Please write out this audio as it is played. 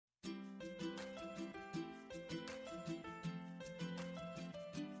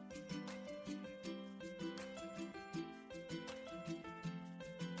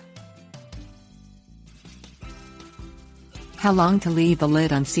How long to leave the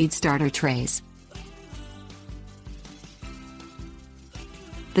lid on seed starter trays?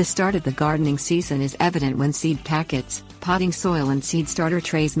 The start of the gardening season is evident when seed packets, potting soil and seed starter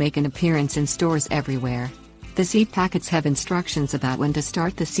trays make an appearance in stores everywhere. The seed packets have instructions about when to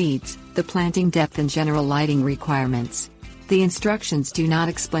start the seeds, the planting depth and general lighting requirements. The instructions do not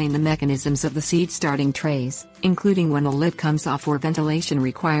explain the mechanisms of the seed starting trays, including when the lid comes off or ventilation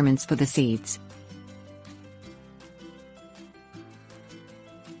requirements for the seeds.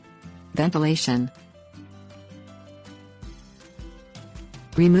 Ventilation.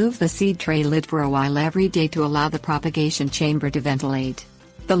 Remove the seed tray lid for a while every day to allow the propagation chamber to ventilate.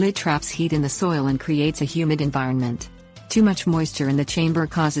 The lid traps heat in the soil and creates a humid environment. Too much moisture in the chamber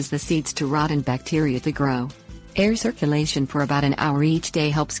causes the seeds to rot and bacteria to grow. Air circulation for about an hour each day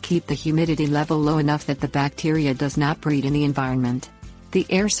helps keep the humidity level low enough that the bacteria does not breed in the environment. The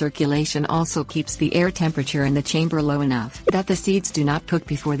air circulation also keeps the air temperature in the chamber low enough that the seeds do not cook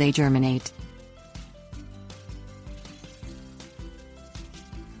before they germinate.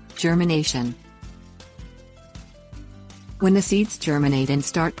 Germination. When the seeds germinate and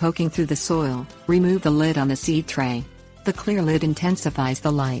start poking through the soil, remove the lid on the seed tray. The clear lid intensifies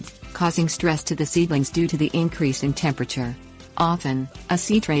the light, causing stress to the seedlings due to the increase in temperature. Often, a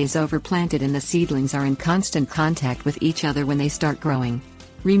seed tray is overplanted and the seedlings are in constant contact with each other when they start growing.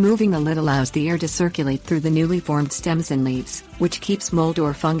 Removing the lid allows the air to circulate through the newly formed stems and leaves, which keeps mold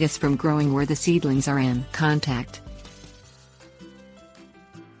or fungus from growing where the seedlings are in contact.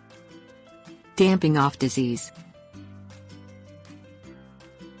 Damping off disease.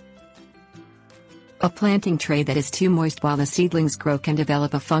 A planting tray that is too moist while the seedlings grow can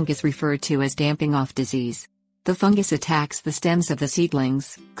develop a fungus referred to as damping off disease. The fungus attacks the stems of the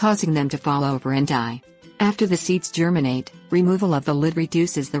seedlings, causing them to fall over and die. After the seeds germinate, removal of the lid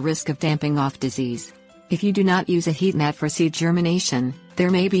reduces the risk of damping off disease. If you do not use a heat mat for seed germination,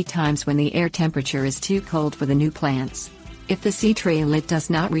 there may be times when the air temperature is too cold for the new plants. If the seed tray lid does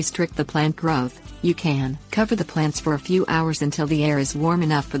not restrict the plant growth, you can cover the plants for a few hours until the air is warm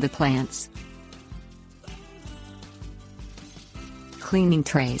enough for the plants. Cleaning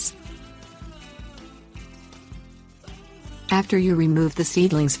trays. After you remove the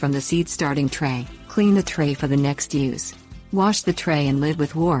seedlings from the seed starting tray, clean the tray for the next use. Wash the tray and lid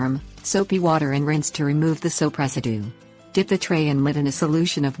with warm, soapy water and rinse to remove the soap residue. Dip the tray and lid in a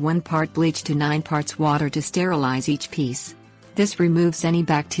solution of 1 part bleach to 9 parts water to sterilize each piece. This removes any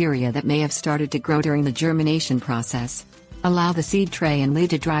bacteria that may have started to grow during the germination process. Allow the seed tray and lid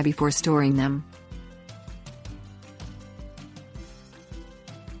to dry before storing them.